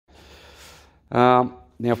Now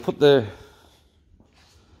I've put the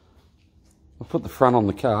front on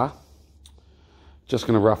the car. Just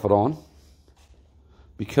going to rough it on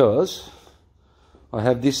because I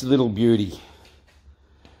have this little beauty.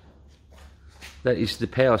 That is the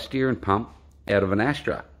power steering pump out of an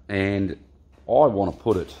Astra, and I want to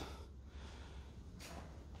put it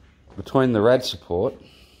between the rad support.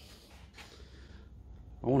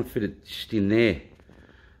 I want to fit it just in there.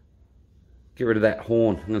 Get rid of that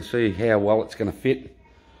horn. I'm going to see how well it's going to fit,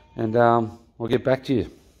 and I'll get back to you.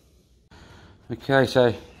 Okay,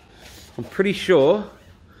 so I'm pretty sure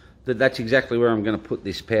that that's exactly where I'm going to put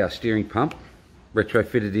this power steering pump,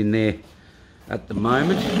 retrofitted in there at the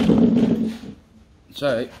moment.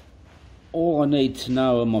 So all I need to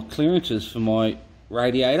know are my clearances for my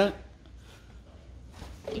radiator,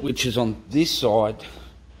 which is on this side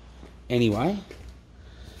anyway.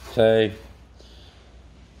 So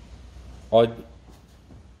I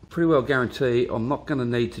pretty well guarantee I'm not going to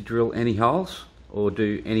need to drill any holes or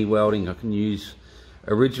do any welding. I can use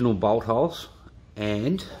original bolt holes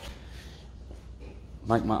and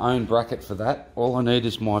make my own bracket for that. All I need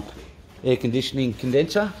is my air conditioning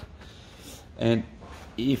condenser, and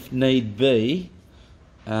if need be,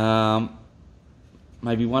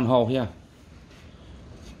 maybe one hole here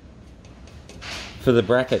for the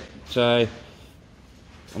bracket. So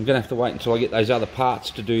I'm going to have to wait until I get those other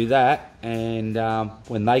parts to do that, and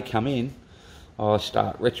when they come in, I'll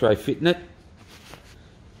start retrofitting it,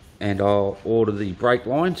 and I'll order the brake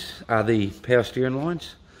lines, the power steering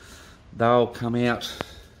lines. They'll come out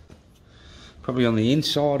probably on the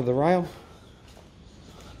inside of the rail,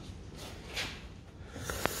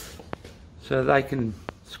 so they can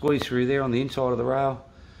squeeze through there on the inside of the rail,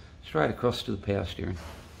 straight across to the power steering.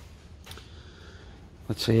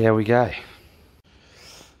 Let's see how we go.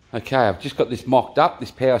 Okay, I've just got this mocked up,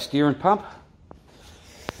 this power steering pump.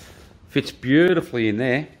 Fits beautifully in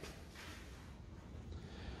there.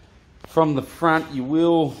 From the front, you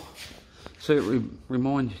will see it,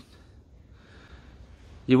 remind you.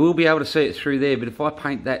 You will be able to see it through there, but if I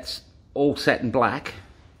paint that all satin black,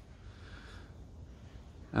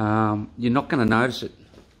 you're not going to notice it,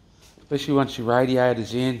 especially once your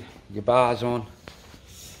radiator's in, your bar's on.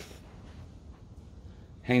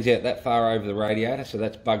 Hangs out that far over the radiator, so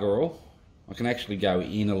that's bugger all. I can actually go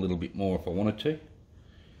in a little bit more if I wanted to.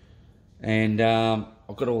 And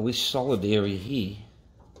I've got all this solid area here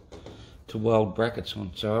to weld brackets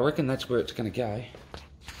on, so I reckon that's where it's going to go.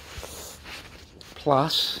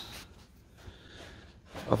 Plus,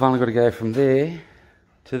 I've only got to go from there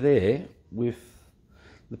to there with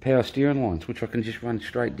the power steering lines, which I can just run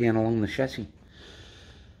straight down along the chassis.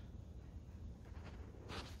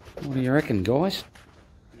 What do you reckon, guys?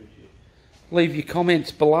 Leave your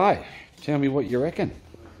comments below. Tell me what you reckon.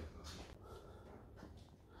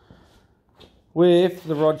 With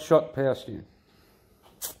the rod shot power steering.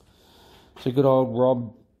 It's a good old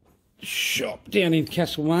Rob shop down in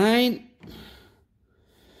Castlemaine.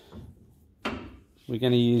 We're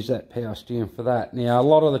going to use that power steering for that. Now, a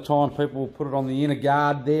lot of the time people will put it on the inner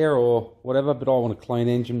guard there or whatever, but I want a clean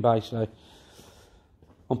engine bay, so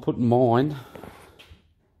I'm putting mine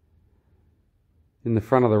in the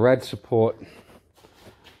front of the rad support,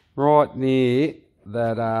 right near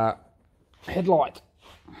that headlight.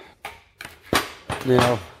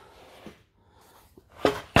 Now,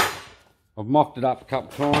 I've mocked it up a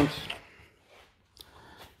couple of times.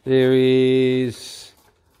 There is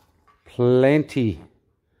plenty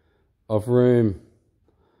of room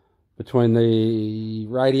between the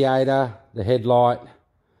radiator, the headlight,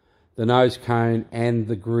 the nose cone and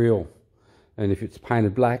the grille. And if it's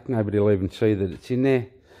painted black, nobody will even see that it's in there.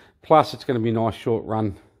 Plus, it's going to be a nice short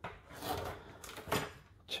run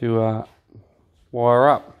to wire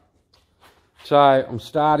up. So I'm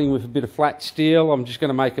starting with a bit of flat steel. I'm just going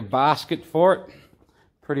to make a basket for it.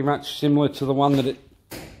 Pretty much similar to the one that it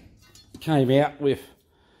came out with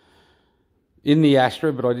in the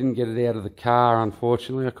Astra, but I didn't get it out of the car,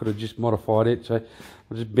 unfortunately. I could have just modified it. So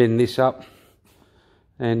I'll just bend this up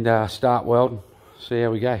and start welding. See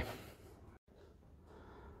how we go.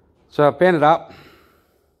 So I've bent it up.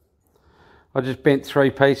 I just bent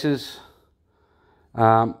 3 pieces.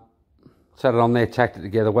 Set it on there, tacked it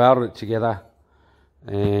together, welded it together.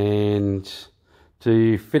 And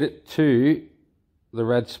to fit it to the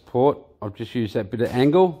rad support, I've just used that bit of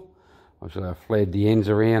angle. Actually, I've flared the ends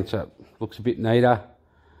around so it looks a bit neater.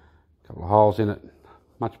 A couple of holes in it.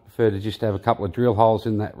 Much prefer to just have a couple of drill holes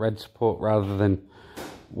in that rad support rather than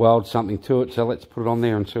weld something to it. So let's put it on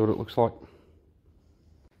there and see what it looks like.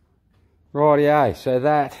 Rightio, so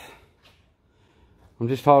that, I'm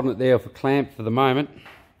just holding it there for clamp for the moment.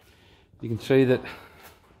 You can see that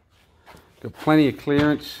Got plenty of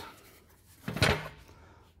clearance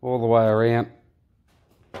all the way around.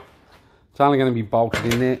 It's only going to be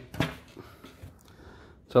bolted in there.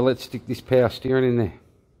 So let's stick this power steering in there.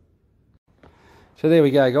 So there we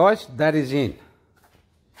go, guys. That is in.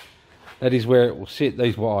 That is where it will sit.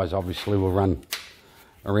 These wires obviously will run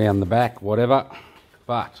around the back, whatever.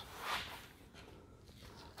 But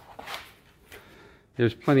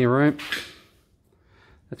there's plenty of room.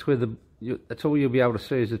 That's where that's all you'll be able to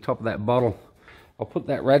see is the top of that bottle. I'll put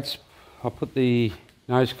the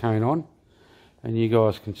nose cone on, and you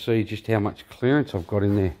guys can see just how much clearance I've got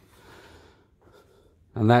in there.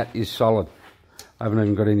 And that is solid. I haven't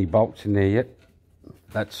even got any bolts in there yet.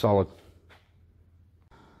 That's solid.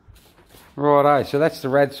 Righto, so that's the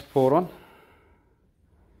rad support on.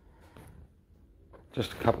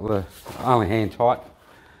 Just a couple of, only hand tight.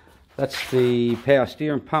 That's the power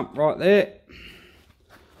steering pump right there.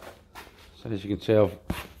 So as you can see, I've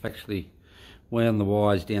actually wound the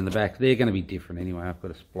wires down the back. They're going to be different anyway. I've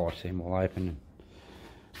got to splice them all open and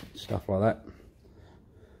stuff like that.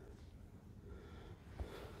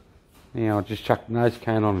 Now I'll just chuck the nose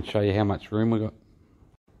cone on and show you how much room we've got.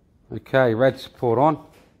 Okay, rad support on.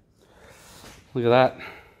 Look at that.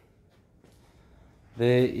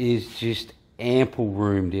 There is just ample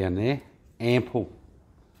room down there. Ample.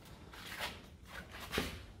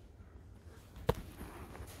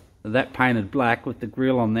 That painted black with the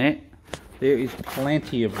grill on there, there is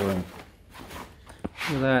plenty of room.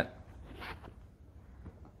 Look at that.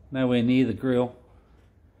 Nowhere near the grill.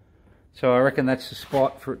 So I reckon that's the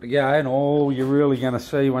spot for it to go, and all you're really going to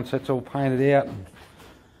see once that's all painted out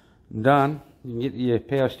and done, you can get your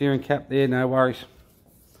power steering cap there, no worries.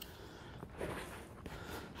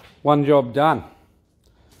 One job done.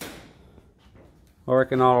 I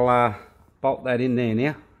reckon I'll bolt that in there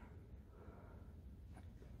now.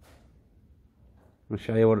 I'll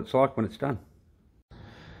show you what it's like when it's done.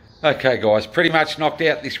 Okay guys, pretty much knocked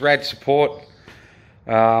out this rad support.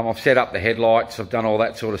 I've set up the headlights, I've done all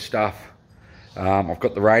that sort of stuff. I've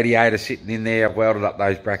got the radiator sitting in there, I've welded up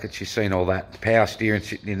those brackets, you've seen all that. The power steering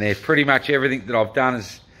sitting in there. Pretty much everything that I've done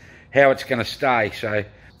is how it's going to stay. So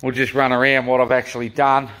we'll just run around what I've actually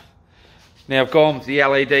done. Now I've gone with the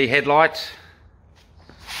LED headlights.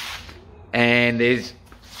 And there's,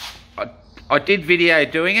 I did video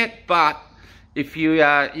doing it, but if you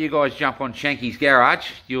guys jump on Shanky's garage,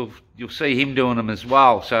 you'll see him doing them as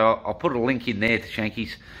well. So I'll put a link in there to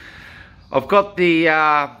Shanky's. I've got the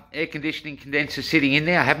air conditioning condenser sitting in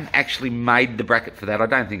there. I haven't actually made the bracket for that. I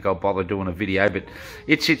don't think I'll bother doing a video, but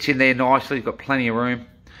it sits in there nicely. It's got plenty of room.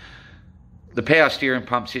 The power steering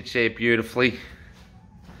pump sits there beautifully.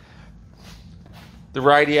 The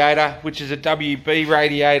radiator, which is a WB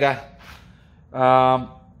radiator,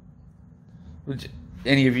 which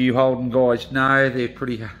any of you Holden guys know,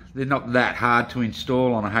 they're not that hard to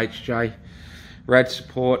install on a HJ rad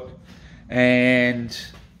support. And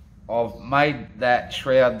I've made that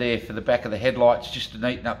shroud there for the back of the headlights just to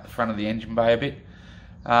neaten up the front of the engine bay a bit.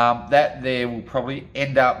 That there will probably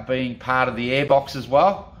end up being part of the airbox as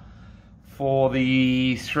well for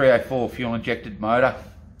the 304 fuel injected motor.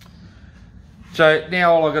 So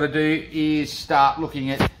now all I've got to do is start looking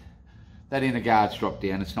at that inner guards drop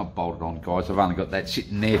down. It's not bolted on, guys. I've only got that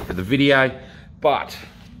sitting there for the video. But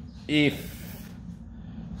if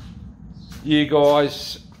you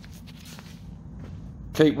guys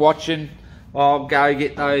keep watching, I'll go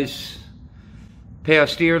get those power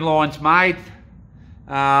steering lines made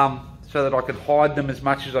so that I can hide them as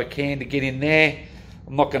much as I can to get in there.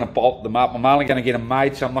 I'm not going to bolt them up. I'm only going to get them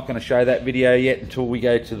made, so I'm not going to show that video yet until we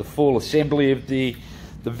go to the full assembly of the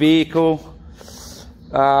vehicle.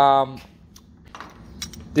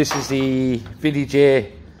 This is the Vintage Air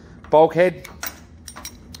bulkhead,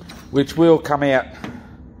 which will come out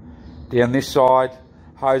down this side.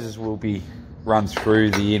 Hoses will be run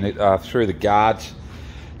through the guards,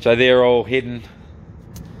 so they're all hidden.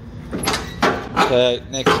 The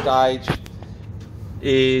next stage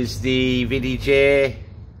is the Vintage Air.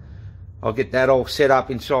 I'll get that all set up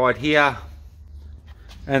inside here,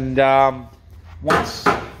 and once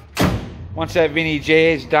that Vintage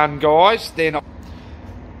Air is done, guys, then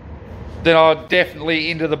I'm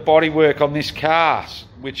definitely into the bodywork on this car,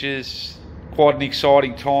 which is quite an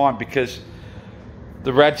exciting time because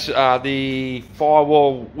the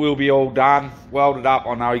firewall will be all done, welded up.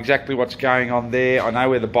 I know exactly what's going on there. I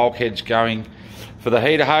know where the bulkhead's going for the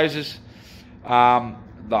heater hoses. The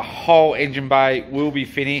whole engine bay will be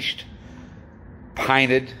finished,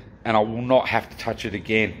 painted, and I will not have to touch it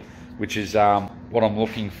again, which is what I'm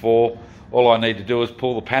looking for. All I need to do is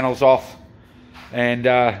pull the panels off and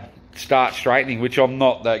start straightening, which I'm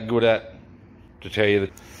not that good at, to tell you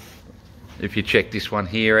if you check this one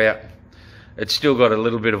here out, it's still got a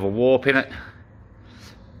little bit of a warp in it.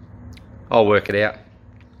 I'll work it out.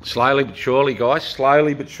 Slowly but surely, guys,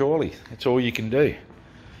 slowly but surely. That's all you can do.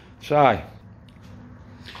 So,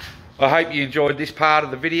 I hope you enjoyed this part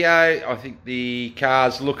of the video. I think the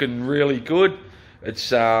car's looking really good.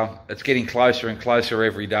 It's getting closer and closer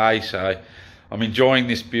every day, so I'm enjoying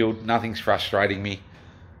this build. Nothing's frustrating me.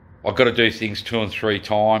 I've got to do things 2 and 3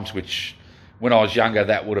 times, which when I was younger,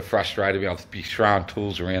 that would have frustrated me. I'd be throwing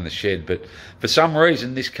tools around the shed, but for some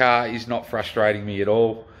reason, this car is not frustrating me at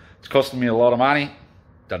all. It's costing me a lot of money.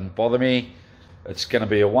 Doesn't bother me. It's going to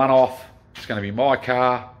be a one-off. It's going to be my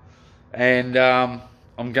car, and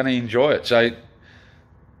I'm going to enjoy it. So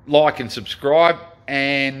like and subscribe,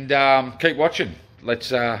 and keep watching.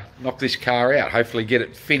 Let's knock this car out. Hopefully get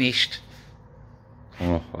it finished.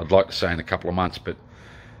 Well, I'd like to say in a couple of months, but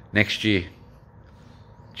next year.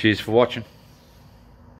 Cheers for watching.